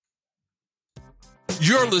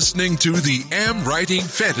You're listening to the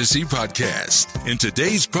AmWritingFantasy Podcast. In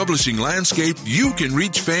today's publishing landscape, you can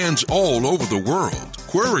reach fans all over the world.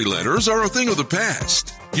 Query letters are a thing of the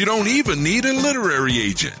past. You don't even need a literary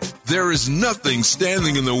agent. There is nothing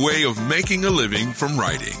standing in the way of making a living from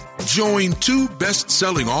writing. Join two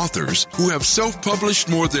best-selling authors who have self-published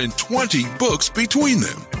more than 20 books between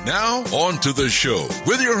them. Now, on to the show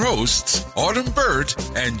with your hosts, Autumn Burt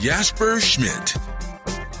and Jasper Schmidt.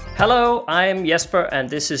 Hello, I'm Jasper, and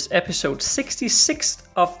this is episode 66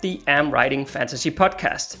 of the AmWritingFantasy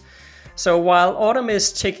Podcast. So while Autumn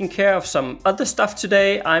is taking care of some other stuff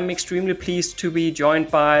today, I'm extremely pleased to be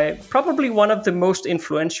joined by probably one of the most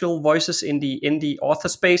influential voices in the indie author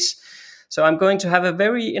space. So I'm going to have a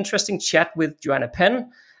very interesting chat with Joanna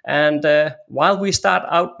Penn. And while we start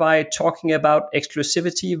out by talking about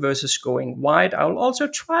exclusivity versus going wide, I'll also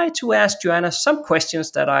try to ask Joanna some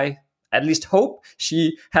questions that I at least hope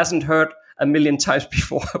she hasn't heard a million times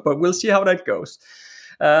before, but we'll see how that goes.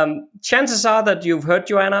 Chances are that you've heard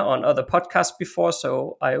Joanna on other podcasts before,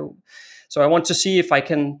 so I want to see if I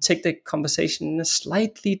can take the conversation in a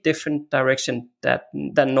slightly different direction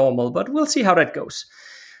than normal, but we'll see how that goes.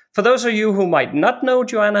 For those of you who might not know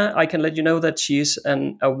Joanna, I can let you know that she's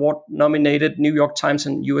an award-nominated New York Times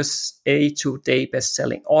and USA Today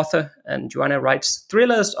best-selling author, and Joanna writes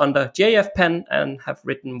thrillers under JF Penn and have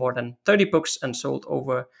written more than 30 books and sold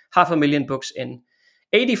over 500,000 books in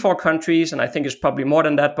 84 countries, and I think it's probably more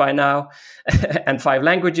than that by now, and 5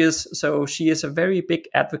 languages. So she is a very big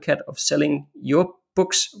advocate of selling your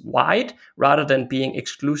books wide rather than being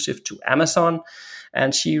exclusive to Amazon.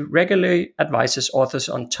 And she regularly advises authors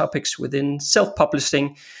on topics within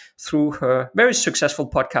self-publishing through her very successful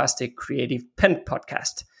podcast, the Creative Pen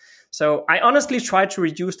Podcast. So I honestly tried to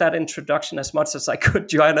reduce that introduction as much as I could,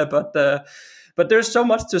 Joanna, but there's so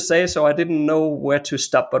much to say, so I didn't know where to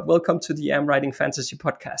stop. But welcome to the AmWritingFantasy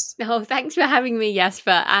Podcast. Oh, thanks for having me,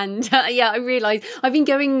 Jasper. And I realised I've been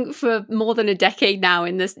going for more than a decade now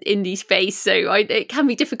in this indie space, so it can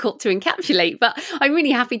be difficult to encapsulate. But I'm really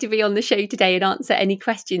happy to be on the show today and answer any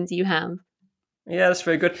questions you have. Yeah, that's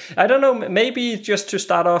very good. I don't know, maybe just to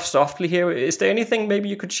start off softly here, is there anything maybe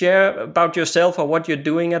you could share about yourself or what you're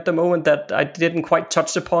doing at the moment that I didn't quite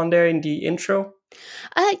touch upon there in the intro?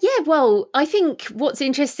 Well, I think what's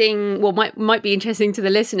interesting, might be interesting to the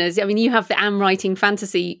listeners. I mean, you have the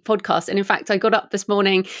AmWritingFantasy Podcast. And in fact, I got up this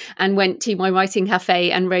morning and went to my writing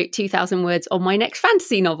cafe and wrote 2,000 words on my next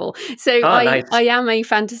fantasy novel. So nice. I am a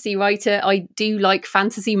fantasy writer. I do like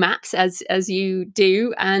fantasy maps as you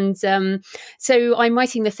do. And so I'm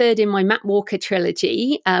writing the third in my Matt Walker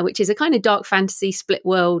trilogy, which is a kind of dark fantasy, split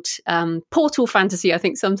world, portal fantasy, I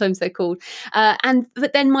think sometimes they're called.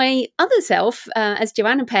 But then my other self, as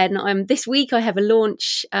Joanna Penn, this week I have a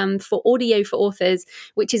launch for Audio for Authors,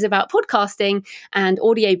 which is about podcasting and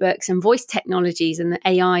audiobooks and voice technologies and the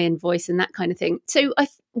AI and voice and that kind of thing. So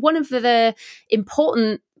one of the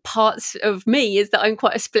important parts of me is that I'm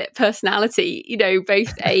quite a split personality, both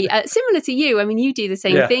similar to you. I mean, you do the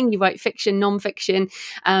same thing. You write fiction, non-fiction,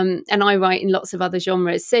 and I write in lots of other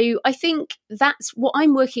genres. So I think that's what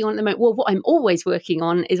I'm working on at the moment. Well, what I'm always working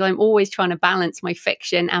on is I'm always trying to balance my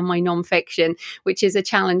fiction and my non-fiction, which is a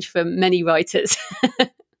challenge for many writers.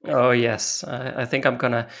 Oh, yes. I think I'm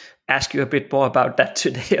going to ask you a bit more about that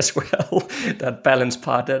today as well. That balance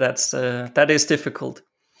part, that is difficult.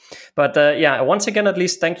 But once again, at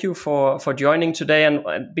least thank you for joining today. And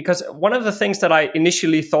because one of the things that I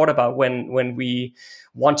initially thought about when we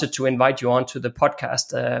wanted to invite you onto the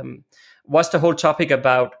podcast was the whole topic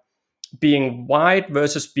about being wide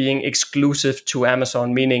versus being exclusive to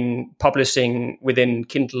Amazon, meaning publishing within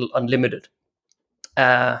Kindle Unlimited.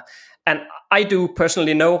 And I do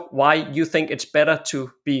personally know why you think it's better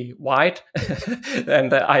to be wide,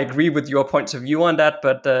 and I agree with your points of view on that.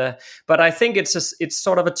 But I think it's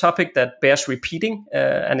sort of a topic that bears repeating,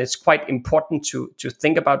 and it's quite important to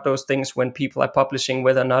think about those things when people are publishing,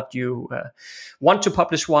 whether or not you want to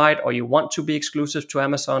publish wide or you want to be exclusive to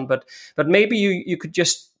Amazon. But maybe you could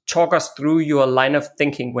just talk us through your line of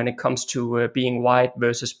thinking when it comes to being wide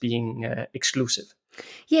versus being exclusive.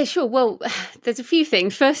 Yeah, sure. Well, there's a few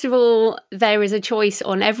things. First of all, there is a choice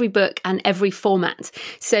on every book and every format.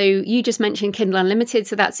 So you just mentioned Kindle Unlimited.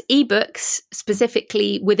 So that's ebooks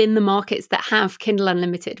specifically within the markets that have Kindle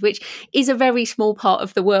Unlimited, which is a very small part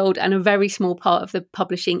of the world and a very small part of the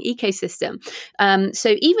publishing ecosystem.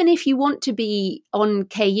 So even if you want to be on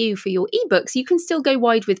KU for your ebooks, you can still go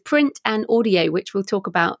wide with print and audio, which we'll talk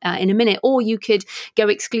about in a minute. Or you could go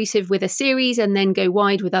exclusive with a series and then go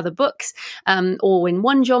wide with other books, or in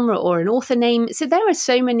one genre or an author name. So there are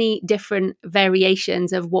so many different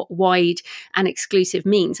variations of what wide and exclusive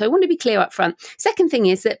means. So I want to be clear up front. Second thing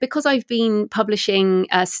is that because I've been publishing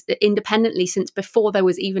independently since before there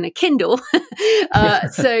was even a Kindle,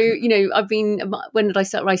 so, when did I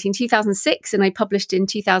start writing? 2006, and I published in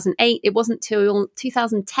 2008. It wasn't till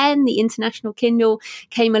 2010 the International Kindle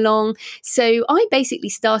came along. So I basically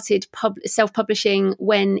started self-publishing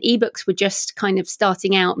when ebooks were just kind of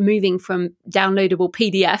starting out, moving from downloadable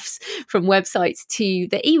PDFs from websites to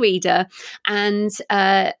the e-reader. And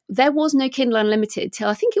there was no Kindle Unlimited till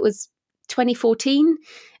I think it was 2014.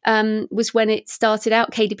 Was when it started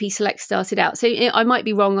out. KDP Select started out. So I might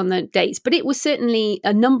be wrong on the dates, but it was certainly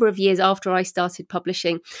a number of years after I started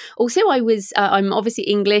publishing. Also, I'm obviously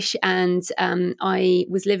English, and I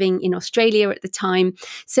was living in Australia at the time.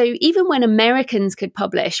 So even when Americans could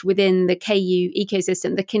publish within the KU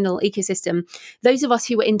ecosystem, the Kindle ecosystem, those of us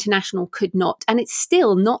who were international could not. And it's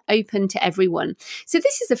still not open to everyone. So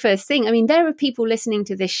this is the first thing. I mean, there are people listening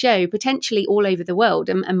to this show potentially all over the world.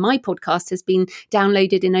 And my podcast has been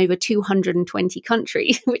downloaded in over 220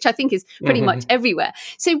 countries, which I think is pretty much everywhere.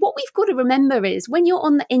 So what we've got to remember is when you're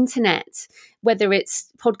on the internet, whether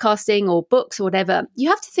it's podcasting or books or whatever, you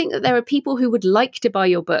have to think that there are people who would like to buy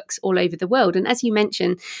your books all over the world. And as you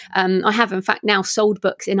mentioned, I have in fact now sold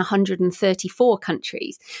books in 134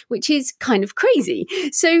 countries, which is kind of crazy.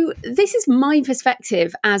 So this is my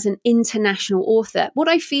perspective as an international author. What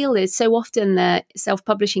I feel is so often the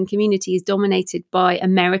self-publishing community is dominated by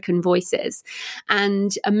American voices,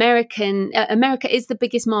 and America is the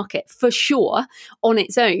biggest market for sure on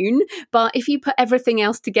its own. But if you put everything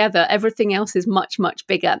else together, everything else is much, much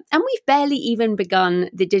bigger. And we've barely even begun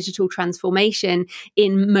the digital transformation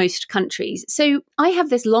in most countries. So I have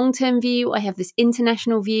this long-term view. I have this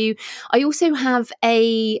international view. I also have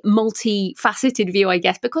a multifaceted view, I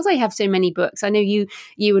guess, because I have so many books. I know you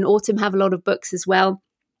and Autumn have a lot of books as well.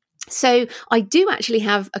 So I do actually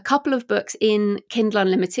have a couple of books in Kindle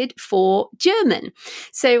Unlimited for German.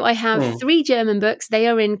 So I have 3 German books. They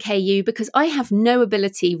are in KU because I have no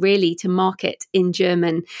ability really to market in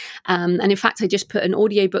German. And in fact, I just put an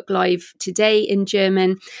audiobook live today in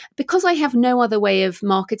German. Because I have no other way of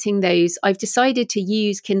marketing those, I've decided to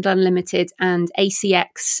use Kindle Unlimited and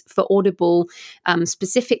ACX for Audible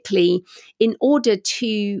specifically in order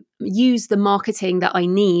to use the marketing that I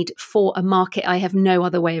need for a market I have no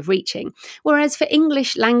other way of reaching. Whereas for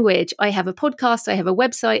English language, I have a podcast, I have a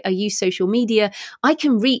website, I use social media. I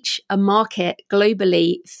can reach a market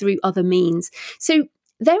globally through other means. So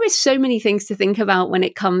there is so many things to think about when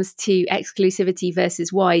it comes to exclusivity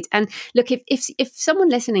versus wide. And look, if someone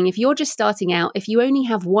listening, if you're just starting out, if you only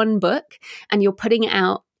have one book and you're putting it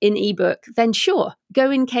out in ebook, then sure, go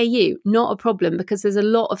in KU, not a problem, because there's a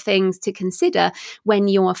lot of things to consider when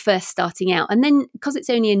you're first starting out. And then because it's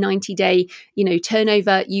only a 90-day,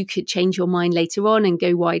 turnover, you could change your mind later on and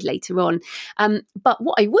go wide later on. But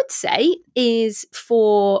what I would say is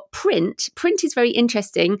for print is very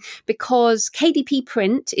interesting because KDP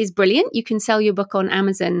print is brilliant. You can sell your book on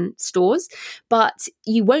Amazon stores, but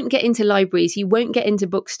you won't get into libraries, you won't get into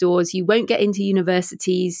bookstores, you won't get into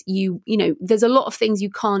universities. There's a lot of things you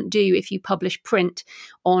can't do if you publish print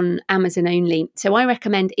on Amazon only. So I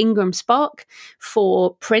recommend Ingram Spark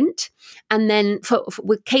for print, and then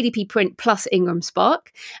with KDP print plus Ingram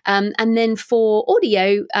Spark. And then for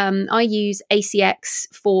audio, I use ACX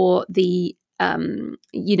for the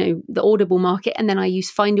Audible market. And then I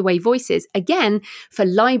use Findaway Voices again for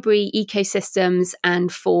library ecosystems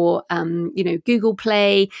and for, Google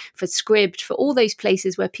Play, for Scribd, for all those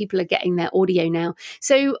places where people are getting their audio now.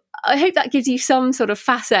 So I hope that gives you some sort of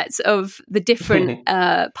facets of the different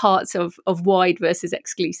parts of wide versus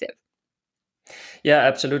exclusive. Yeah,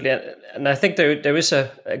 absolutely. And I think there is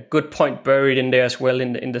a good point buried in there as well,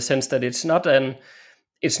 in the sense that it's not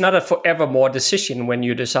a forevermore decision when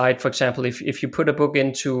you decide, for example, if you put a book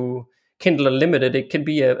into Kindle Unlimited, it can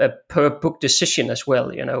be a per book decision as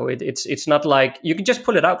well. It's not like you can just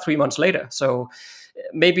pull it out 3 months later. So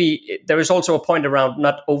maybe there is also a point around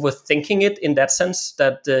not overthinking it in that sense,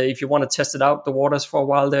 that if you want to test it out, the waters for a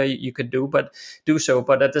while there, you could do so.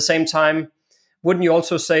 But at the same time, wouldn't you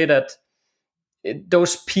also say that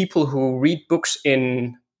those people who read books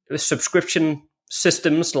in subscription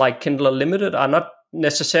systems like Kindle Unlimited are not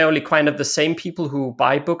necessarily kind of the same people who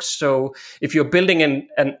buy books? So if you're building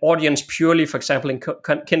an audience purely, for example, in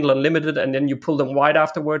Kindle Unlimited, and then you pull them wide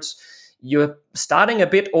afterwards, you're starting a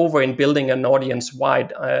bit over in building an audience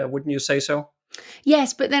wide. Wouldn't you say so?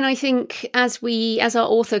 Yes, but then I think as our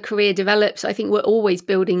author career develops, I think we're always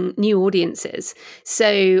building new audiences.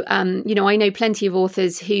 So, I know plenty of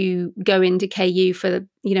authors who go into KU for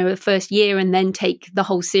the first year and then take the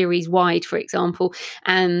whole series wide, for example.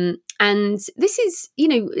 And this is,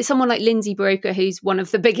 someone like Lindsay Buroker, who's one of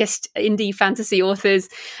the biggest indie fantasy authors,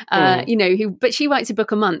 but she writes a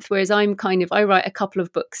book a month, whereas I write a couple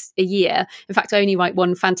of books a year. In fact, I only write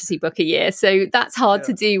one fantasy book a year. So that's hard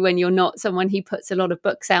to do when you're not someone who puts a lot of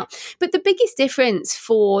books out. But the biggest difference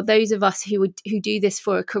for those of us who do this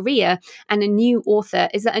for a career and a new author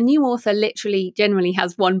is that a new author literally generally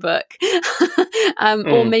has one book.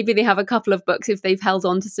 Or maybe they have a couple of books if they've held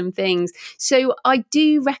on to some things. So I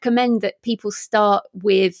do recommend that people start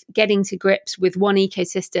with getting to grips with one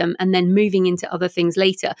ecosystem and then moving into other things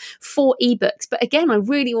later for ebooks. But again, I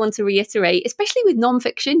really want to reiterate, especially with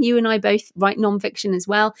nonfiction, you and I both write nonfiction as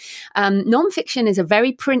well. Nonfiction is a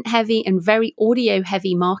very print heavy and very audio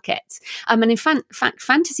heavy market. And in fact,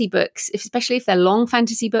 fantasy books, especially if they're long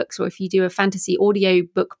fantasy books, or if you do a fantasy audio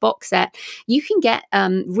book box set, you can get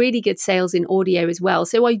really good sales in audio as well.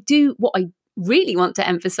 So what I really want to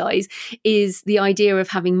emphasize is the idea of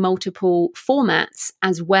having multiple formats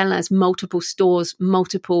as well as multiple stores,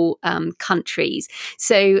 multiple countries.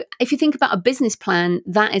 So if you think about a business plan,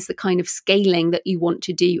 that is the kind of scaling that you want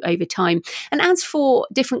to do over time. And as for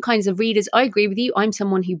different kinds of readers, I agree with you. I'm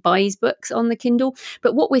someone who buys books on the Kindle,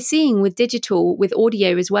 but what we're seeing with digital, with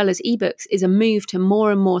audio as well as ebooks, is a move to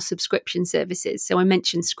more and more subscription services. So I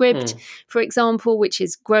mentioned Scribd, for example, which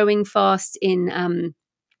is growing fast in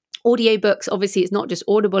audiobooks. Obviously, it's not just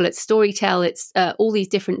Audible, it's Storytel, it's all these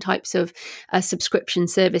different types of subscription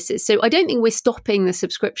services. So I don't think we're stopping the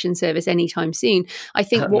subscription service anytime soon. I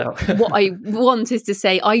think what I want is to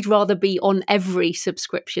say I'd rather be on every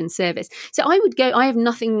subscription service. So I have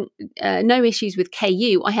no issues with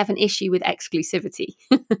KU. I have an issue with exclusivity.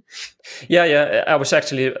 Yeah. I was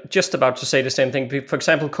actually just about to say the same thing. For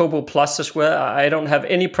example, Kobo Plus as well. I don't have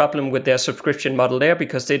any problem with their subscription model there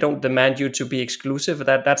because they don't demand you to be exclusive.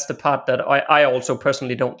 That's the part that I also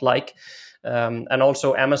personally don't like. And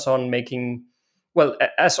also Amazon making, well,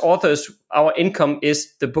 as authors, our income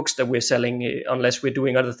is the books that we're selling, unless we're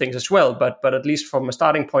doing other things as well. But at least from a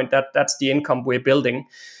starting point, that's the income we're building.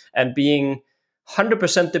 And being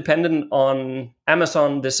 100% dependent on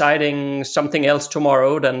Amazon deciding something else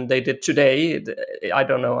tomorrow than they did today, I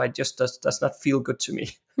don't know. It just does not feel good to me.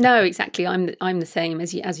 No, exactly. I'm the same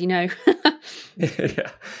as you know.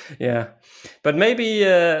 Yeah. But maybe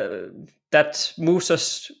that moves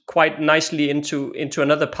us quite nicely into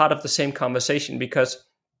another part of the same conversation, because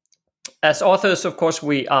as authors, of course,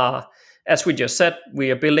 we are, as we just said, we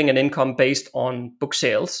are building an income based on book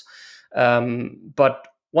sales. But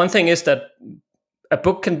one thing is that a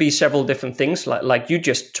book can be several different things, like you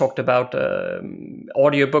just talked about.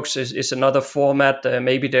 Audiobooks is another format.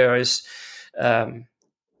 Maybe there is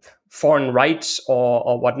foreign rights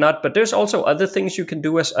or whatnot, but there's also other things you can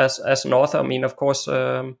do as an author. I mean, of course,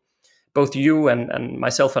 both you and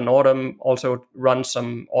myself and Autumn also run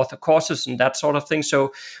some author courses and that sort of thing.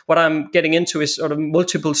 So what I'm getting into is sort of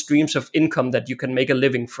multiple streams of income that you can make a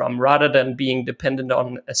living from, rather than being dependent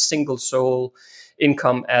on a single sole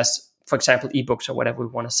income as, for example, ebooks or whatever we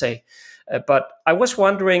want to say. But I was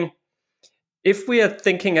wondering, if we are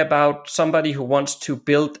thinking about somebody who wants to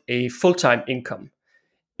build a full-time income,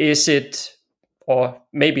 is it, or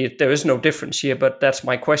maybe there is no difference here, but that's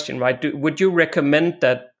my question, right? Would you recommend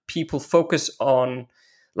that people focus on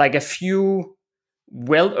like a few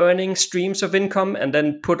well-earning streams of income and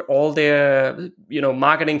then put all their,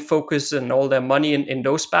 marketing focus and all their money in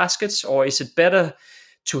those baskets? Or is it better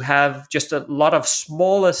to have just a lot of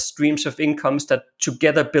smaller streams of incomes that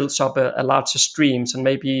together builds up a larger streams? And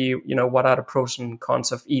maybe, what are the pros and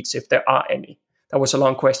cons of each, if there are any? That was a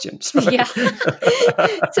long question. Yeah.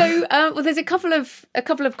 So, there's a couple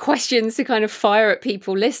of questions to kind of fire at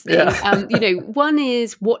people listening. Yeah. One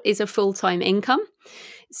is, what is a full-time income?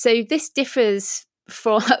 So this differs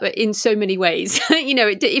in so many ways.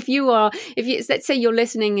 Let's say you're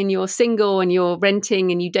listening and you're single and you're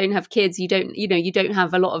renting and you don't have kids, you don't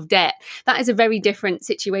have a lot of debt. That is a very different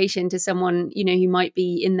situation to someone, who might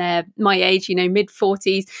be in my age, mid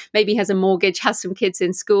 40s, maybe has a mortgage, has some kids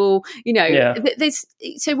in school,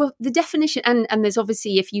 the definition, and there's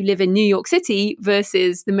obviously, if you live in New York City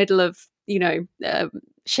versus the middle of,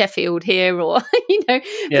 Sheffield here, or,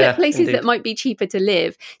 places indeed. That might be cheaper to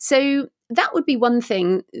live. So that would be one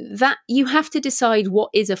thing, that you have to decide what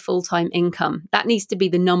is a full-time income. That needs to be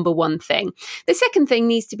the number one thing. The second thing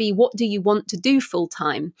needs to be, what do you want to do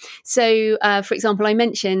full-time? So, for example, I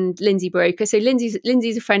mentioned Lindsay Broker. So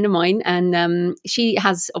Lindsay's a friend of mine, and she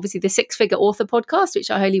has obviously the Six Figure Author podcast, which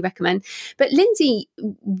I highly recommend. But Lindsay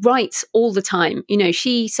writes all the time. You know,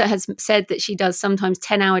 she has said that she does sometimes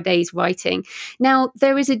 10-hour days writing. Now,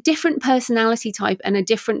 there is a different personality type and a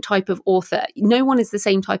different type of author. No one is the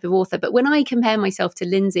same type of author. But when I compare myself to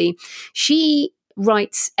Lindsay, she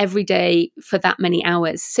writes every day for that many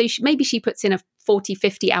hours. So maybe she puts in a 40,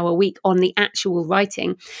 50 hour week on the actual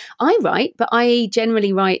writing. I write, but I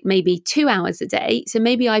generally write maybe 2 hours a day. So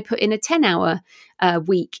maybe I put in a 10-hour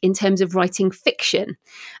week in terms of writing fiction.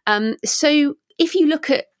 So if you look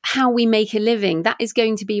at how we make a living, that is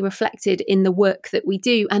going to be reflected in the work that we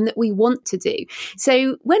do and that we want to do.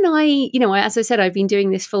 So when as I said, I've been doing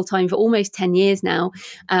this full time for almost 10 years now,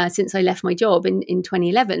 since I left my job in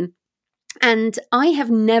 2011. And I have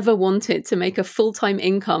never wanted to make a full-time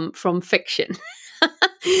income from fiction.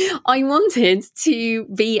 I wanted to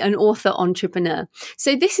be an author entrepreneur.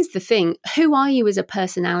 So this is the thing. Who are you as a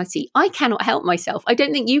personality? I cannot help myself. I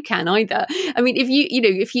don't think you can either. I mean, if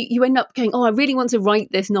you end up going, oh, I really want to write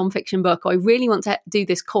this nonfiction book, or I really want to do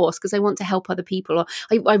this course because I want to help other people, or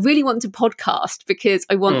I really want to podcast because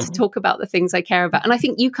I want to talk about the things I care about. And I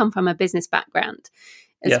think you come from a business background.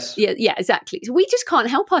 Yes. Yeah, exactly. So we just can't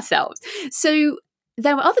help ourselves. So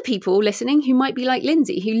there are other people listening who might be like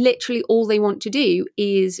Lindsay, who literally all they want to do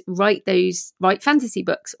is write fantasy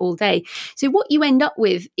books all day. So what you end up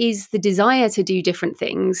with is the desire to do different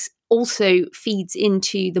things also feeds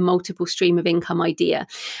into the multiple stream of income idea.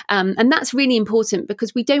 And that's really important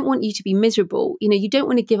because we don't want you to be miserable. You know, you don't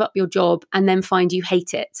want to give up your job and then find you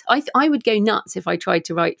hate it. I would go nuts if I tried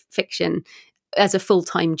to write fiction as a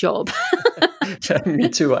full-time job. Me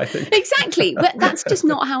too, I think. Exactly. But that's just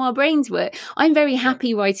not how our brains work. I'm very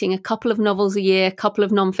happy writing a couple of novels a year, a couple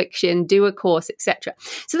of nonfiction, do a course, etc.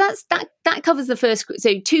 So that covers the first.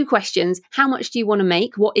 So 2 questions. How much do you want to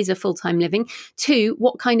make? What is a full-time living? 2,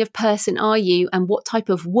 what kind of person are you and what type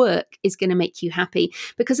of work is going to make you happy?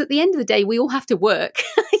 Because at the end of the day, we all have to work.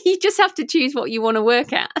 You just have to choose what you want to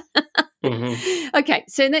work at. Okay,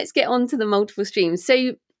 so let's get on to the multiple streams.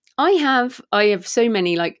 So I have so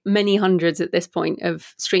many, like many hundreds at this point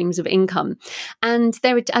of streams of income. And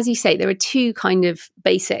there are, as you say, there are 2 kind of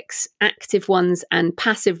basics, active ones and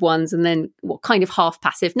passive ones, and then what kind of half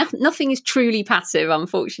passive. Nothing is truly passive,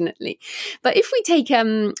 unfortunately. But if we take, I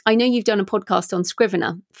know you've done a podcast on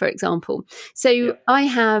Scrivener, for example. So I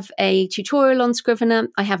have a tutorial on Scrivener.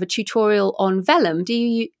 I have a tutorial on Vellum. Do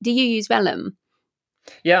you use Vellum?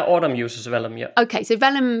 Yeah, Autumn uses Vellum, yeah. Okay, so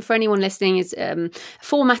Vellum, for anyone listening, is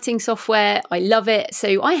formatting software. I love it.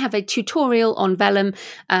 So I have a tutorial on Vellum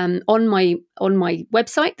on my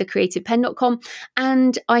website, thecreativepenn.com,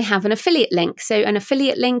 and I have an affiliate link. So an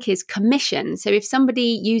affiliate link is commission. So if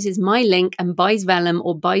somebody uses my link and buys Vellum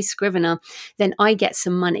or buys Scrivener, then I get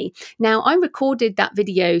some money. Now, I recorded that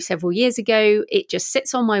video several years ago. It just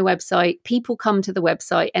sits on my website. People come to the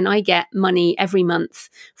website and I get money every month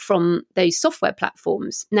from those software platforms.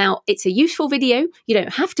 Now, it's a useful video. You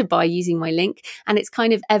don't have to buy using my link, and it's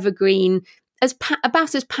kind of evergreen,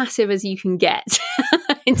 about as passive as you can get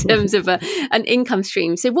in terms of an income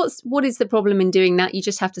stream. So what is the problem in doing that? You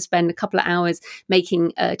just have to spend a couple of hours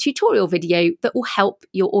making a tutorial video that will help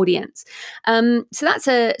your audience. So that's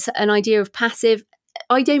an idea of passive.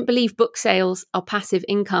 I don't believe book sales are passive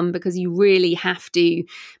income because you really have to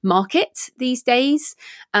market these days.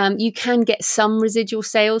 You can get some residual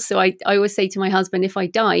sales. So I always say to my husband, if I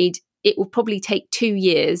died, it will probably take 2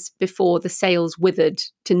 years before the sales withered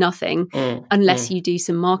to nothing unless you do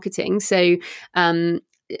some marketing. So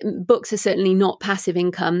books are certainly not passive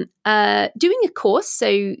income. Doing a course, so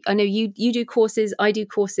I know you do courses, I do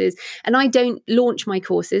courses, and I don't launch my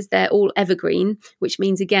courses. They're all evergreen, which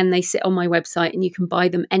means, again, they sit on my website and you can buy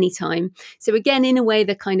them anytime. So again, in a way,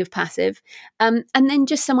 they're kind of passive. And then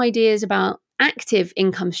just some ideas about active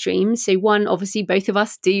income streams. So one, obviously, both of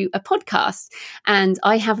us do a podcast, and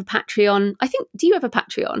I have a Patreon. I think, do you have a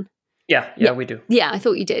Patreon? Yeah, we do. Yeah, I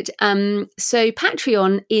thought you did. So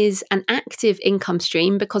Patreon is an active income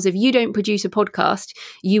stream because if you don't produce a podcast,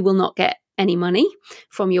 you will not get any money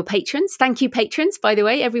from your patrons. Thank you, patrons, by the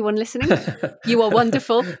way, everyone listening. You are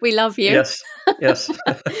wonderful. We love you. Yes.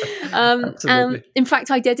 Absolutely. In fact,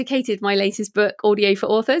 I dedicated my latest book, Audio for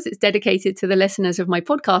Authors. It's dedicated to the listeners of my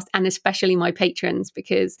podcast and especially my patrons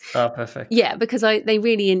because perfect. Yeah, because they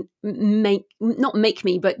really not make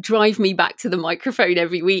me, but drive me back to the microphone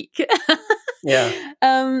every week. Yeah.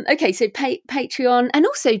 Okay, so Patreon, and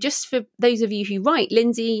also just for those of you who write,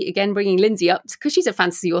 Lindsay, again bringing Lindsay up because she's a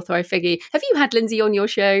fantasy author, I figure. Have you had Lindsay on your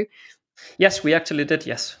show? Yes, we actually did,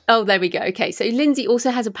 yes. Oh, there we go. Okay, so Lindsay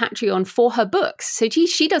also has a Patreon for her books. So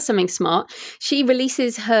she does something smart. She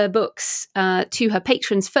releases her books to her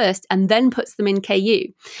patrons first and then puts them in KU.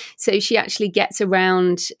 So she actually gets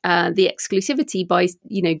around the exclusivity by,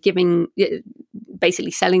 giving...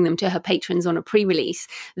 basically selling them to her patrons on a pre-release,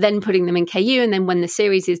 then putting them in KU, and then when the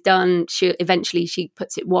series is done, she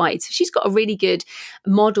puts it wide. So she's got a really good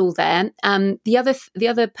model there. The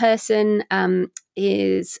other person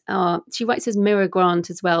is she writes as Mira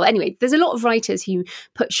Grant as well. Anyway, there's a lot of writers who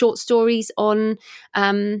put short stories on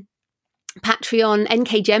Patreon.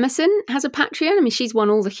 N.K. Jemisin has a Patreon. I mean, she's won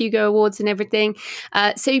all the Hugo Awards and everything.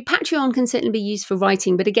 So Patreon can certainly be used for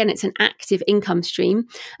writing, but again, it's an active income stream.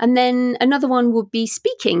 And then another one would be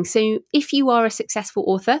speaking. So if you are a successful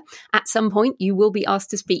author, at some point you will be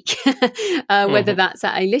asked to speak, whether that's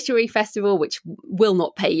at a literary festival, which will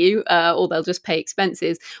not pay you, or they'll just pay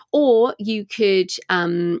expenses, or you could,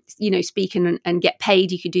 speak and get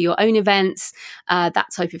paid. You could do your own events, that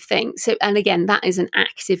type of thing. So, and again, that is an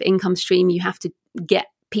active income stream. You have to get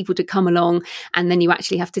people to come along, and then you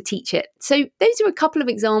actually have to teach it. So those are a couple of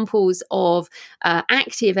examples of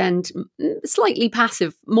active and slightly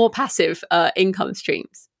more passive income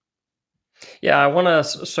streams. Yeah, I want to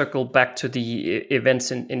circle back to the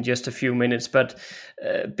events in just a few minutes, but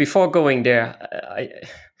before going there,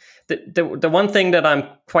 the one thing that I'm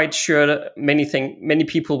quite sure that many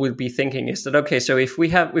people will be thinking is that, okay, so if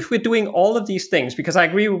we're doing all of these things, because I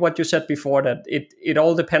agree with what you said before, that it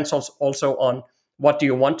all depends also on what do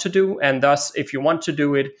you want to do, and thus if you want to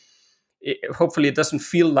do it, hopefully it doesn't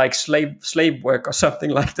feel like slave work or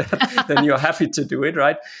something like that, then you're happy to do it,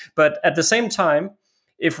 right? But at the same time,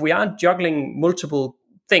 if we aren't juggling multiple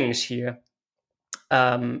things here,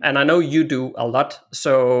 and I know you do a lot,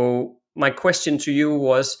 so my question to you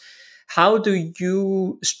was, how do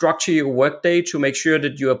you structure your workday to make sure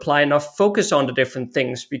that you apply enough focus on the different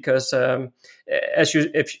things? Because as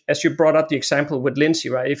you brought up the example with Lindsay,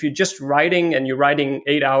 right? If you're just writing and you're writing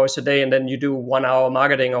 8 hours a day and then you do 1 hour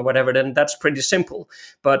marketing or whatever, then that's pretty simple.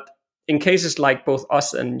 But in cases like both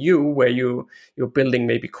us and you, where you're building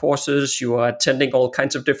maybe courses, you are attending all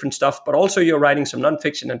kinds of different stuff, but also you're writing some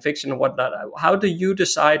nonfiction and fiction and whatnot, how do you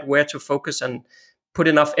decide where to focus and put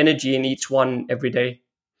enough energy in each one every day?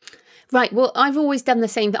 Right. Well, I've always done the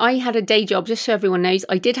same. I had a day job, just so everyone knows.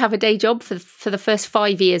 I did have a day job for the first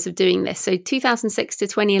 5 years of doing this. So 2006 to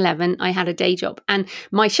 2011, I had a day job. And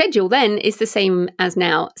my schedule then is the same as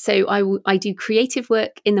now. So I do creative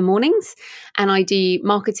work in the mornings and I do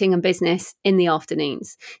marketing and business in the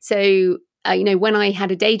afternoons. So when I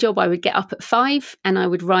had a day job, I would get up at 5 and I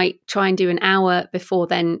would try and do an hour before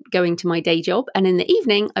then going to my day job. And in the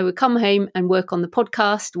evening, I would come home and work on the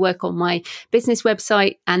podcast, work on my business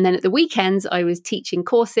website. And then at the weekends, I was teaching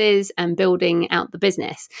courses and building out the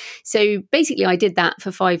business. So basically, I did that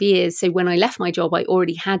for 5 years. So when I left my job, I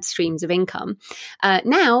already had streams of income.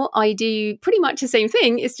 Now I do pretty much the same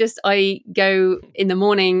thing. It's just I go in the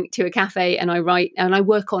morning to a cafe and I write and I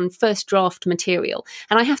work on first draft material.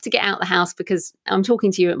 And I have to get out the house because I'm talking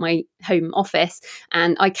to you at my home office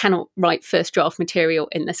and I cannot write first draft material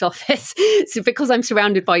in this office. So because I'm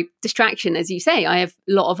surrounded by distraction, as you say, I have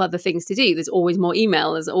a lot of other things to do. There's always more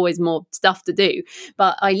email, there's always more stuff to do.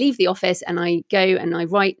 But I leave the office and I go and I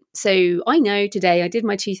write. So I know today I did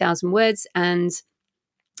my 2,000 words and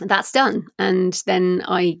that's done. And then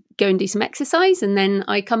I go and do some exercise and then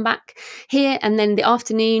I come back here, and then the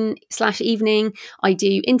afternoon/evening I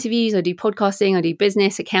do interviews, I do podcasting, I do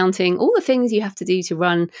business, accounting, all the things you have to do to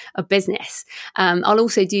run a business. I'll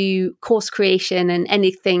also do course creation and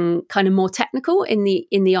anything kind of more technical in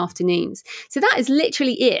the afternoons. So that is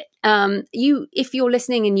literally it. If you're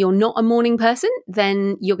listening and you're not a morning person,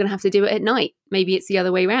 then you're going to have to do it at night. Maybe it's the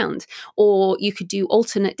other way around. Or you could do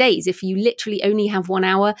alternate days. If you literally only have 1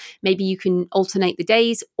 hour, maybe you can alternate the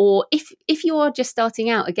days. Or if you are just starting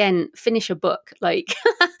out, again, finish a book. Like,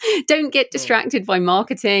 don't get distracted by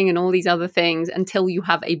marketing and all these other things until you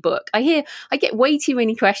have a book. I get way too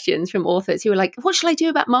many questions from authors who are like, what should I do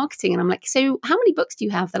about marketing? And I'm like, so how many books do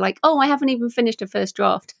you have? They're like, oh, I haven't even finished a first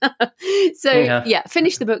draft. So yeah,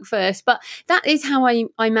 finish the book first. But that is how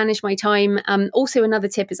I manage my time. Also, another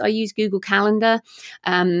tip is I use Google Calendar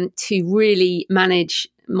to really manage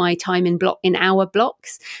my time in hour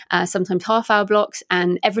blocks, sometimes half-hour blocks,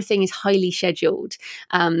 and everything is highly scheduled.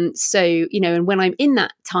 So, and when I'm in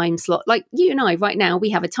that time slot. Like you and I right now, we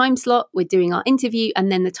have a time slot, we're doing our interview,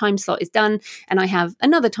 and then the time slot is done. And I have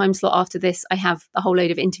another time slot after this. I have a whole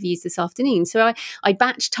load of interviews this afternoon. So I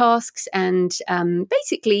batch tasks and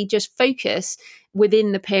basically just focus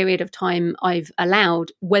within the period of time I've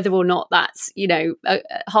allowed, whether or not that's,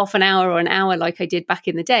 half an hour or an hour like I did back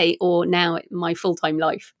in the day, or now my full-time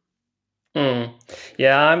life.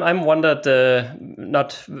 Yeah, I'm wondered,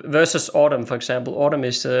 not versus Autumn, for example. Autumn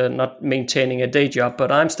is not maintaining a day job,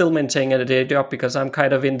 but I'm still maintaining a day job because I'm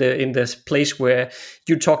kind of in this place where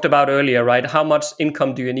you talked about earlier, right? How much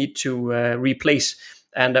income do you need to replace?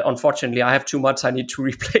 And unfortunately, I have too much I need to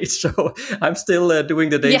replace. So I'm still doing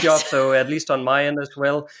the day job. So at least on my end as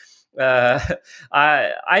well.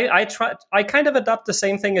 I kind of adopt the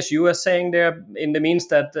same thing as you are saying there, in the means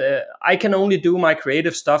that I can only do my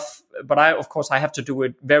creative stuff, but of course I have to do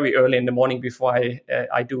it very early in the morning before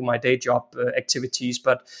I do my day job activities.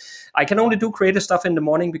 But I can only do creative stuff in the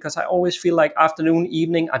morning because I always feel like afternoon,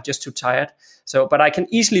 evening, I'm just too tired. So, but I can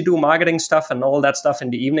easily do marketing stuff and all that stuff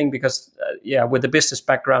in the evening because, with the business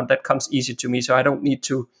background, that comes easy to me. So I don't need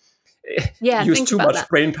to use too much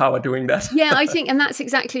brain power doing that. Yeah, I think, and that's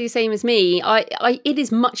exactly the same as me. It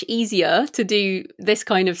is much easier to do this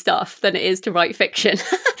kind of stuff than it is to write fiction.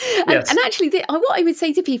 and actually, what I would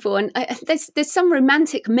say to people, and there's some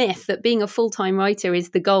romantic myth that being a full-time writer is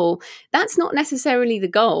the goal. That's not necessarily the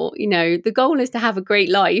goal. The goal is to have a great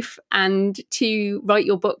life and to write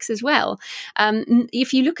your books as well.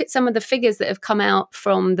 If you look at some of the figures that have come out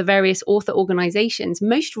from the various author organizations,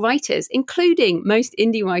 most writers, including most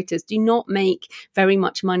indie writers, do not make very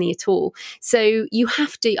much money at all. So you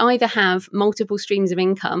have to either have multiple streams of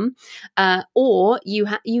income or you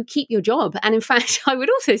keep your job. And in fact, I would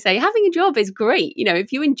also say having a job is great.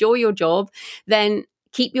 If you enjoy your job, then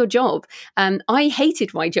keep your job. I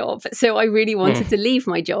hated my job, so I really wanted to leave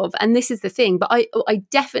my job. And this is the thing. But I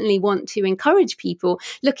definitely want to encourage people.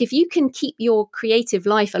 Look, if you can keep your creative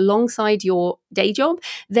life alongside your day job,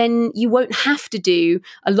 then you won't have to do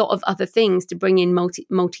a lot of other things to bring in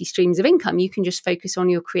multi streams of income. You can just focus on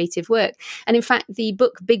your creative work. And in fact, the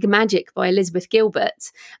book Big Magic by Elizabeth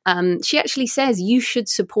Gilbert, she actually says you should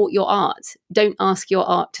support your art. Don't ask your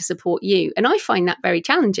art to support you. And I find that very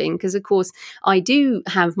challenging because, of course, I do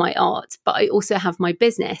have my art, but I also have my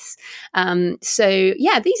business. So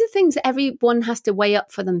these are things that everyone has to weigh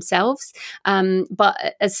up for themselves.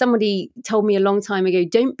 But as somebody told me a long time ago,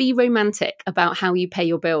 don't be romantic about how you pay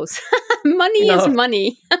your bills. Money is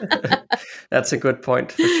money. That's a good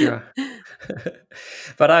point for sure.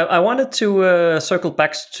 But I wanted to circle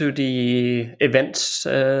back to the events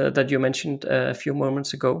that you mentioned a few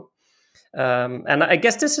moments ago. And I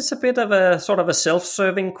guess this is a bit of a sort of a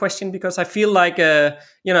self-serving question because I feel like,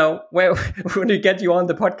 when you get you on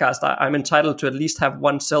the podcast, I'm entitled to at least have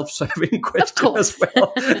one self-serving question as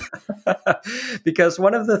well. Because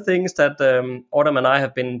one of the things that Autumn and I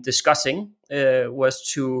have been discussing was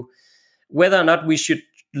to whether or not we should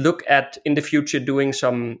look at in the future doing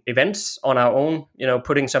some events on our own,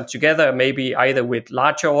 putting some together, maybe either with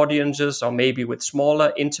larger audiences or maybe with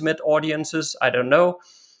smaller, intimate audiences. I don't know.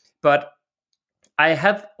 But I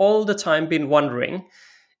have all the time been wondering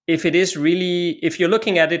if you're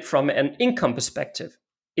looking at it from an income perspective,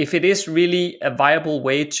 if it is really a viable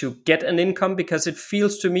way to get an income, because it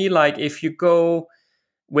feels to me like if you go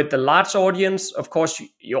with the large audience, of course,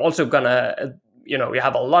 you're also gonna, you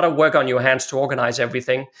have a lot of work on your hands to organize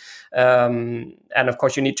everything. And of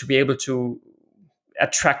course, you need to be able to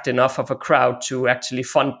attract enough of a crowd to actually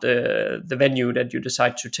fund the venue that you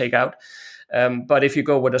decide to take out. But if you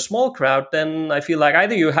go with a small crowd, then I feel like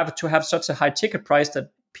either you have to have such a high ticket price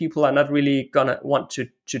that people are not really going to want to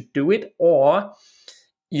do it, or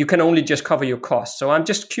you can only just cover your costs. So I'm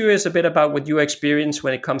just curious a bit about what your experience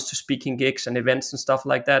when it comes to speaking gigs and events and stuff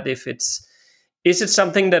like that. Is it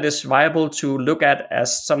something that is viable to look at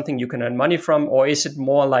as something you can earn money from, or is it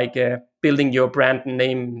more like building your brand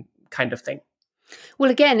name kind of thing?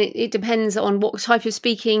 Well, again, it depends on what type of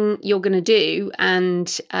speaking you're going to do. And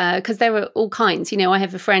because there are all kinds, I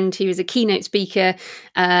have a friend who is a keynote speaker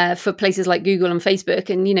for places like Google and Facebook.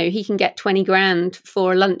 And, he can get 20 grand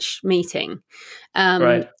for a lunch meeting.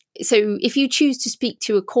 Right. So if you choose to speak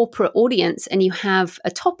to a corporate audience and you have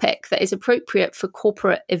a topic that is appropriate for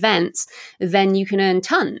corporate events, then you can earn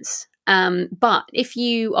tons. But if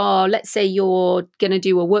you are, let's say you're going to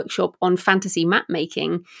do a workshop on fantasy map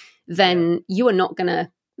making, then you are not going to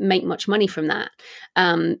make much money from that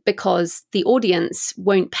because the audience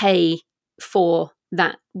won't pay for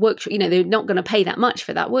that workshop. They're not going to pay that much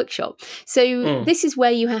for that workshop. So this is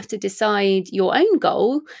where you have to decide your own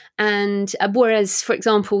goal. And whereas, for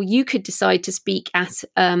example, you could decide to speak at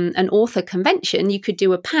an author convention, you could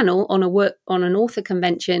do a panel on an author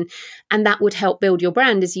convention, and that would help build your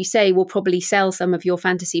brand. As you say, will probably sell some of your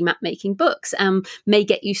fantasy map making books, may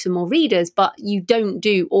get you some more readers, but you don't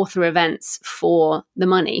do author events for the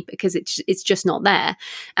money because it's just not there,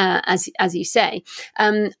 as you say.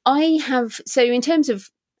 So in terms of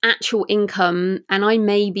actual income, and I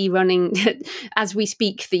may be running, as we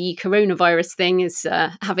speak, the coronavirus thing is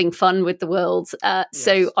having fun with the world. Yes.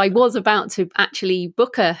 So I was about to actually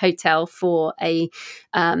book a hotel for a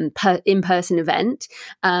in-person event,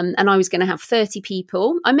 and I was going to have 30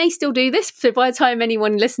 people. I may still do this, so by the time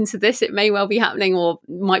anyone listens to this, it may well be happening or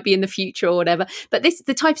might be in the future or whatever. But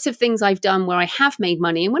the types of things I've done where I have made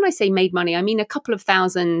money, and when I say made money, I mean a couple of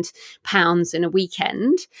 £1,000 in a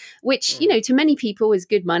weekend, which, to many people is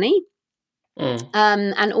good money.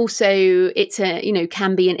 And also it's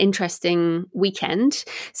can be an interesting weekend.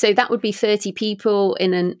 So that would be 30 people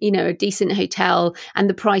in a decent hotel, and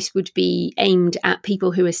the price would be aimed at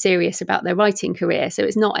people who are serious about their writing career. So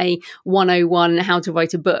it's not a 101 how to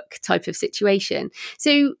write a book type of situation.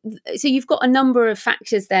 So you've got a number of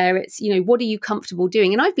factors there. It's, what are you comfortable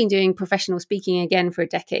doing? And I've been doing professional speaking again for a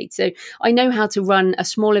decade. So I know how to run a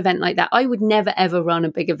small event like that. I would never, ever run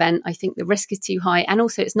a big event. I think the risk is too high. And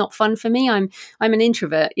also it's not fun for me. I'm an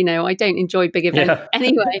introvert, I don't enjoy big events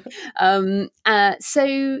anyway. So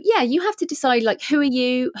you have to decide, like, who are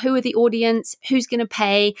you? Who are the audience? Who's going to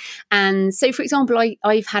pay? And so, for example,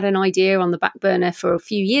 I've had an idea on the back burner for a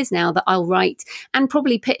few years now that I'll write and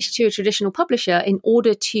probably pitch to a traditional publisher in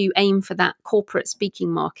order to aim for that corporate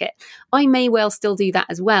speaking market. I may well still do that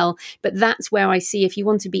as well, but that's where I see if you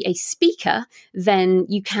want to be a speaker, then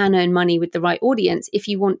you can earn money with the right audience. If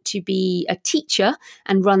you want to be a teacher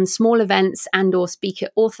and run small events and or speak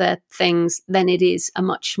at author things, then it is a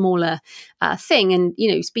much smaller thing. And,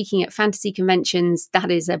 speaking at fantasy conventions, that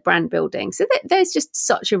is a brand building. So there's just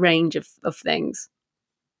such a range of things.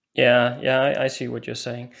 Yeah, I see what you're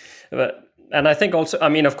saying. And I think also,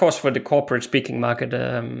 of course, for the corporate speaking market,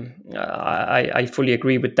 I fully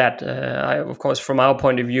agree with that. Of course, from our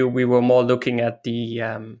point of view, we were more looking at the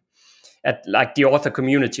author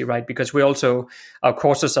community, right? Because our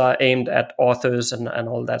courses are aimed at authors and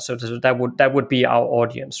all that. So that would be our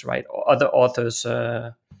audience, right? Other authors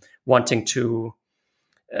wanting to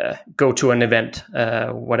go to an event,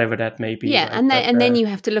 whatever that may be. Yeah, right? Then you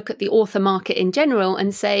have to look at the author market in general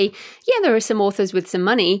and say, there are some authors with some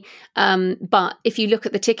money, but if you look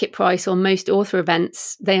at the ticket price on most author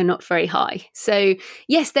events, they are not very high. So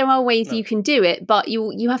yes, there are ways you can do it, but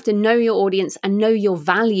you have to know your audience and know your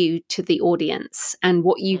value to the audience and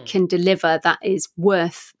what you can deliver that is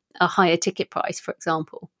worth a higher ticket price, for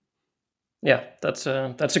example. Yeah, that's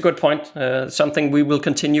a good point. Something we will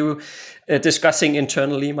continue discussing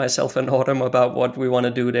internally, myself and Autumn, about what we want to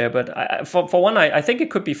do there. But for one, I think it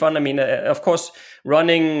could be fun. Of course,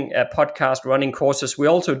 running a podcast, running courses, we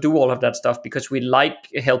also do all of that stuff because we like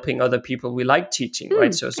helping other people. We like teaching,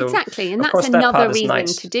 right? So exactly, and that's another reason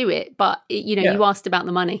to do it. But you asked about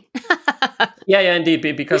the money. Yeah, indeed.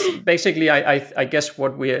 Because basically, I guess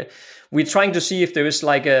what we're trying to see if there is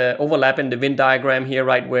like a overlap in the Venn diagram here,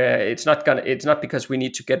 right? Where it's not because we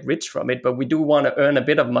need to get rich from it, but we do want to earn a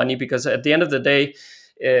bit of money, because at the end of the day,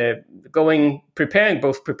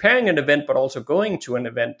 preparing an event, but also going to an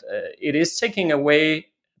event, it is taking away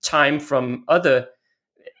time from other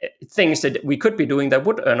things that we could be doing that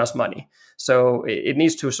would earn us money. So it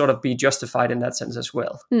needs to sort of be justified in that sense as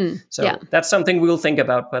well. That's something we'll think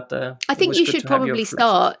about. But I think you should probably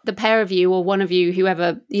start, the pair of you or one of you,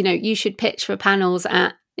 whoever, you should pitch for panels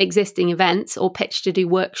at existing events or pitch to do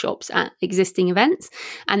workshops at existing events,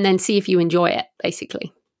 and then see if you enjoy it,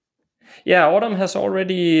 basically. Yeah, Autumn has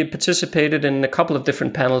already participated in a couple of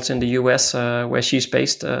different panels in the US where she's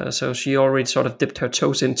based. So she already sort of dipped her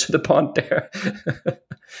toes into the pond there.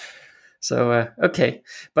 So, okay,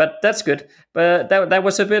 but that's good. But that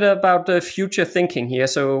was a bit about the future thinking here.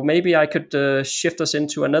 So maybe I could shift us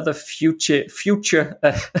into another future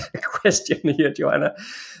question here, Joanna,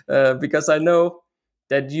 because I know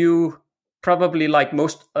that you probably, unlike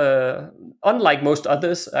most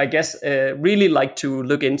others, I guess, really like to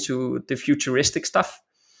look into the futuristic stuff.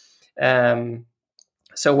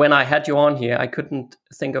 So when I had you on here, I couldn't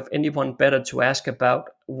think of anyone better to ask about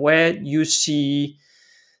where you see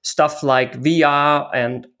stuff like VR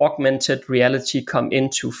and augmented reality come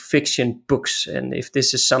into fiction books, and if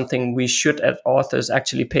this is something we should, as authors,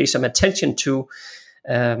 actually pay some attention to,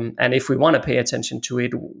 And if we want to pay attention to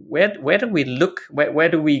it, where do we look? Where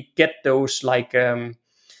do we get those, like,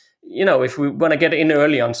 if we want to get in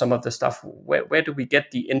early on some of the stuff, where do we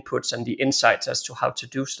get the inputs and the insights as to how to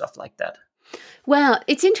do stuff like that? Well,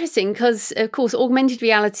 it's interesting because, of course, augmented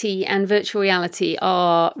reality and virtual reality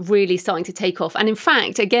are really starting to take off. And in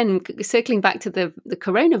fact, again, circling back to the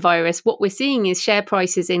coronavirus, what we're seeing is share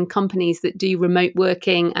prices in companies that do remote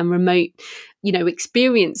working and remote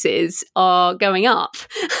experiences are going up.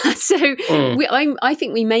 So I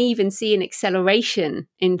think we may even see an acceleration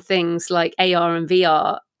in things like AR and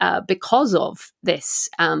VR because of this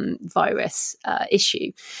virus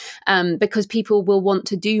issue, because people will want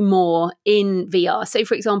to do more in VR. So,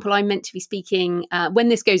 for example, I'm meant to be speaking, when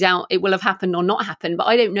this goes out, it will have happened or not happened, but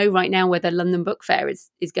I don't know right now whether London Book Fair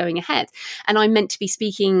is going ahead. And I'm meant to be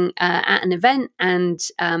speaking at an event, and,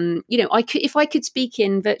 if I could speak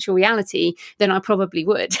in virtual reality, then I probably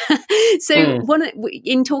would. So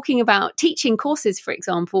in talking about teaching courses, for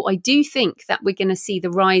example, I do think that we're going to see the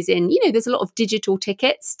rise in, there's a lot of digital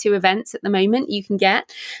tickets to events at the moment you can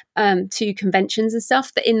get, to conventions and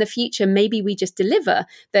stuff, that in the future, maybe we just deliver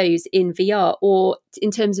those in VR, or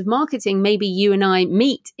in terms of marketing, maybe you and I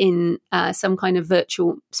meet in some kind of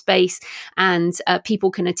virtual space, and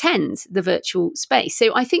people can attend the virtual space.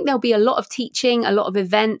 So I think there'll be a lot of teaching, a lot of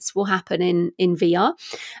events will happen in VR.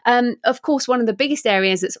 Of course, one of the biggest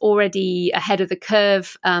areas that's already ahead of the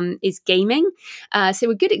curve is gaming. So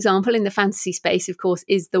a good example in the fantasy space, of course,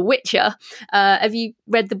 is The Witcher. Have you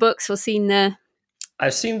read the books or seen the...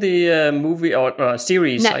 I've seen the movie or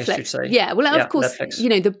series, Netflix. I should say. Yeah, well, of course,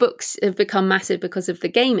 Netflix. The books have become massive because of the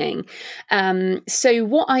gaming. So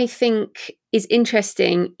what I think is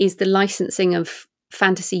interesting is the licensing of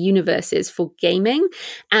fantasy universes for gaming,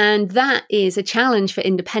 and that is a challenge for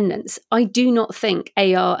independence. I do not think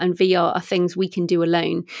AR and VR are things we can do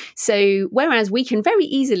alone. So whereas we can very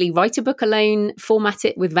easily write a book alone, format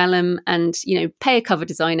it with Vellum, and pay a cover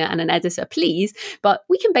designer and an editor, please, but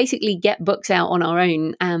we can basically get books out on our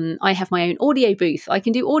own. I have my own audio booth. I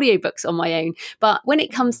can do audiobooks on my own. But when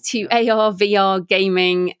it comes to AR, VR,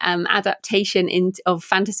 gaming, adaptation of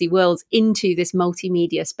fantasy worlds into this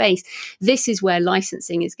multimedia space, this is where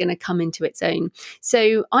licensing is going to come into its own.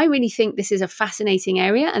 So I really think this is a fascinating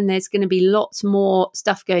area, and there's going to be lots more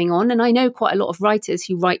stuff going on. And I know quite a lot of writers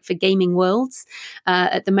who write for gaming worlds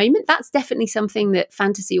at the moment. That's definitely something that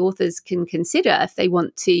fantasy authors can consider if they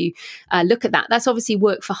want to look at that. That's obviously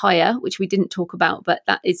work for hire, which we didn't talk about, but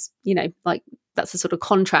that is, that's a sort of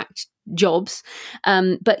contract jobs.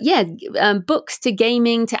 Books to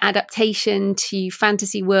gaming, to adaptation, to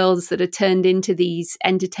fantasy worlds that are turned into these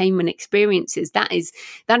entertainment experiences, that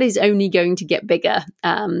is only going to get bigger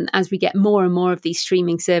as we get more and more of these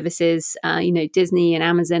streaming services, Disney and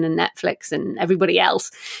Amazon and Netflix and everybody else.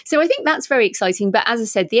 So I think that's very exciting. But as I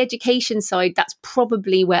said, the education side, that's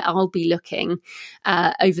probably where I'll be looking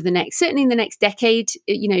certainly in the next decade.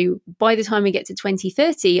 By the time we get to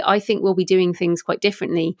 2030, I think we'll be doing things quite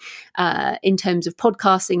differently. In terms of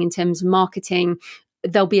podcasting, in terms of marketing,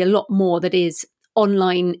 there'll be a lot more that is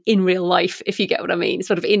online in real life, if you get what I mean,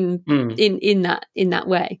 sort of in that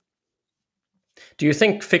way. Do you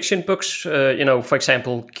think fiction books, for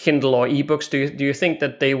example, Kindle or ebooks, do you think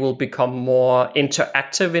that they will become more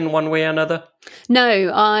interactive in one way or another?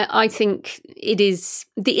 No, I think it is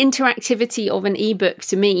the interactivity of an ebook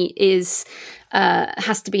to me is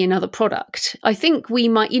has to be another product. I think we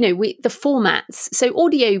might, the formats. So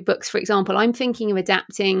audiobooks, for example, I'm thinking of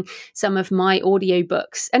adapting some of my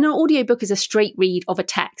audiobooks. And an audiobook is a straight read of a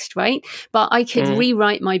text, right? But I could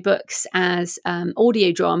rewrite my books as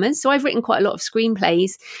audio dramas. So I've written quite a lot of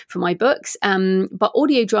screenplays for my books, but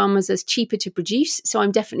audio dramas are cheaper to produce. So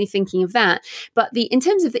I'm definitely thinking of that. But in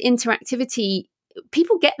terms of the interactivity,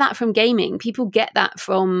 people get that from gaming. People get that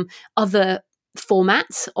from other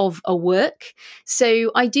formats of a work. So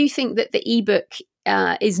I do think that the ebook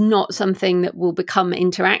is not something that will become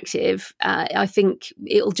interactive. I think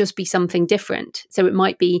it'll just be something different. So it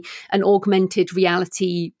might be an augmented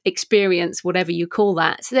reality experience, whatever you call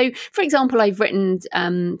that. So, for example, I've written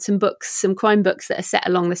some crime books that are set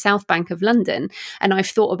along the South Bank of London. And I've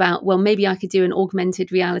thought about, well, maybe I could do an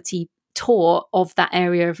augmented reality tour of that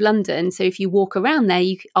area of London. So if you walk around there,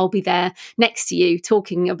 I'll be there next to you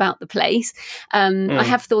talking about the place. I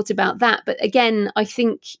have thought about that. But again, I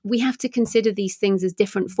think we have to consider these things as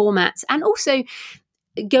different formats. And also,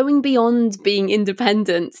 going beyond being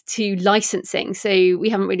independent to licensing. So we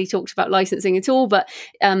haven't really talked about licensing at all, but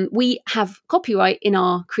we have copyright in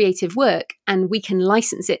our creative work and we can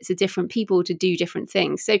license it to different people to do different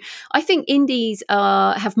things. So I think indies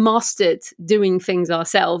have mastered doing things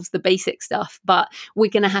ourselves, the basic stuff, but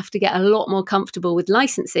we're going to have to get a lot more comfortable with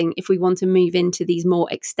licensing if we want to move into these more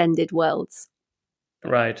extended worlds.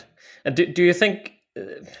 Right. And do you think...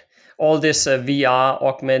 all this VR,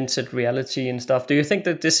 augmented reality and stuff, do you think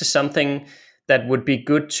that this is something that would be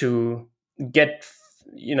good to get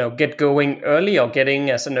going early, or getting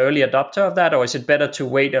as an early adopter of that? Or is it better to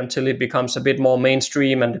wait until it becomes a bit more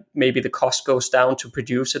mainstream and maybe the cost goes down to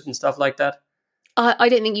produce it and stuff like that? I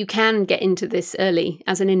don't think you can get into this early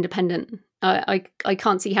as an independent. I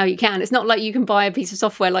can't see how you can. It's not like you can buy a piece of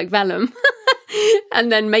software like Vellum and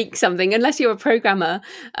then make something, unless you're a programmer.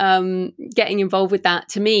 Getting involved with that,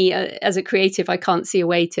 to me, as a creative, I can't see a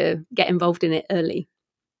way to get involved in it early.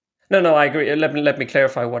 No, I agree. Let me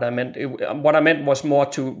clarify what I meant. What I meant was more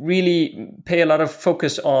to really pay a lot of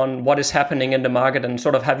focus on what is happening in the market and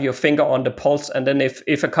sort of have your finger on the pulse. And then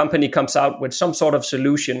if a company comes out with some sort of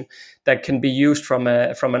solution that can be used from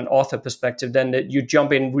an author perspective, then you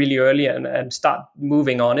jump in really early and start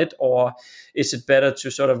moving on it. Or is it better to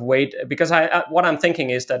sort of wait? Because what I'm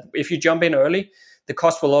thinking is that if you jump in early, the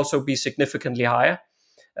cost will also be significantly higher.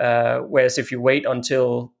 Whereas if you wait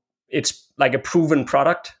until it's like a proven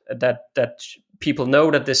product that people know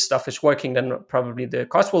that this stuff is working, then probably the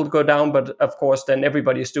cost will go down. But of course, then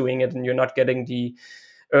everybody is doing it and you're not getting the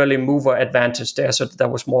early mover advantage there. So that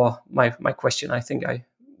was more my question. I think I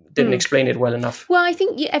didn't explain it well enough. Well, I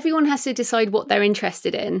think everyone has to decide what they're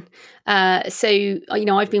interested in. So,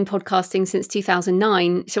 I've been podcasting since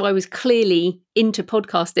 2009. So I was clearly into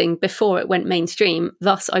podcasting before it went mainstream.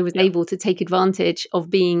 Thus, I was able to take advantage of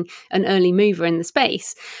being an early mover in the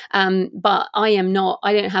space. But I'm not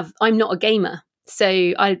a gamer. So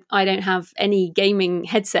I don't have any gaming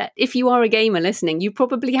headset. If you are a gamer listening, you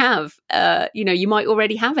probably have, you might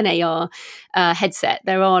already have an AR headset.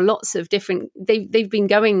 There are lots of different, they've been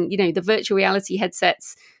going, the virtual reality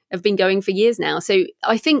headsets have been going for years now. So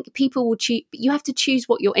I think people will you have to choose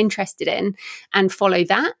what you're interested in and follow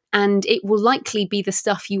that. And it will likely be the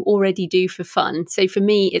stuff you already do for fun. So for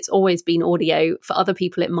me, it's always been audio. For other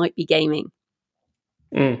people, it might be gaming.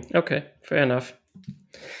 Okay, fair enough.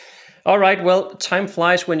 All right, well, time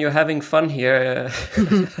flies when you're having fun here.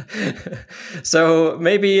 So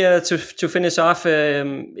maybe to finish off,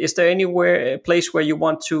 is there a place where you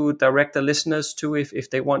want to direct the listeners to if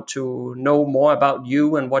they want to know more about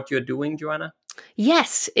you and what you're doing, Joanna?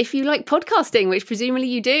 Yes, if you like podcasting, which presumably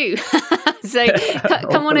you do. So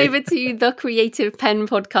come on over to the Creative Penn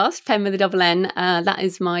podcast, Penn with a double N. That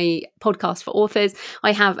is my podcast for authors.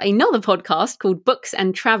 I have another podcast called Books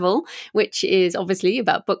and Travel, which is obviously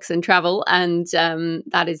about books and travel. And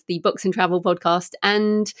that is the Books and Travel podcast.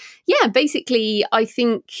 And basically, I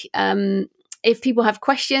think... if people have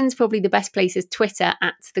questions, probably the best place is Twitter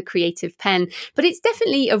at The Creative Penn. But it's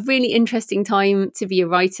definitely a really interesting time to be a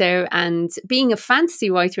writer, and being a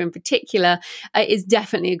fantasy writer in particular is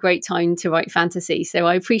definitely a great time to write fantasy. So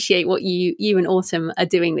I appreciate what you and Autumn are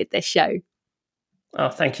doing with this show. Oh,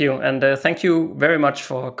 thank you. And thank you very much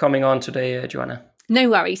for coming on today, Joanna. No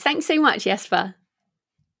worries. Thanks so much, Jesper.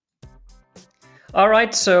 All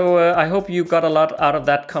right, so I hope you got a lot out of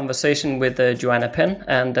that conversation with Joanna Penn.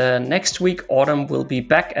 And next week, Autumn will be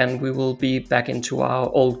back and we will be back into our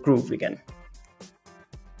old groove again.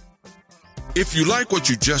 If you like what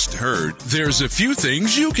you just heard, there's a few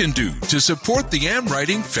things you can do to support the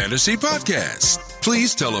AmWriting Fantasy Podcast.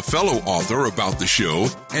 Please tell a fellow author about the show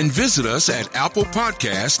and visit us at Apple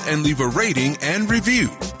Podcast and leave a rating and review.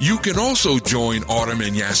 You can also join Autumn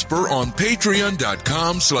and Jasper on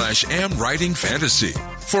patreon.com/AmWritingFantasy.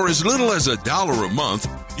 For as little as $1 a month,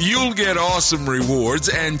 you'll get awesome rewards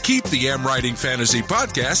and keep the AmWriting Fantasy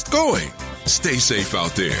Podcast going. Stay safe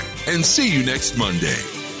out there and see you next Monday.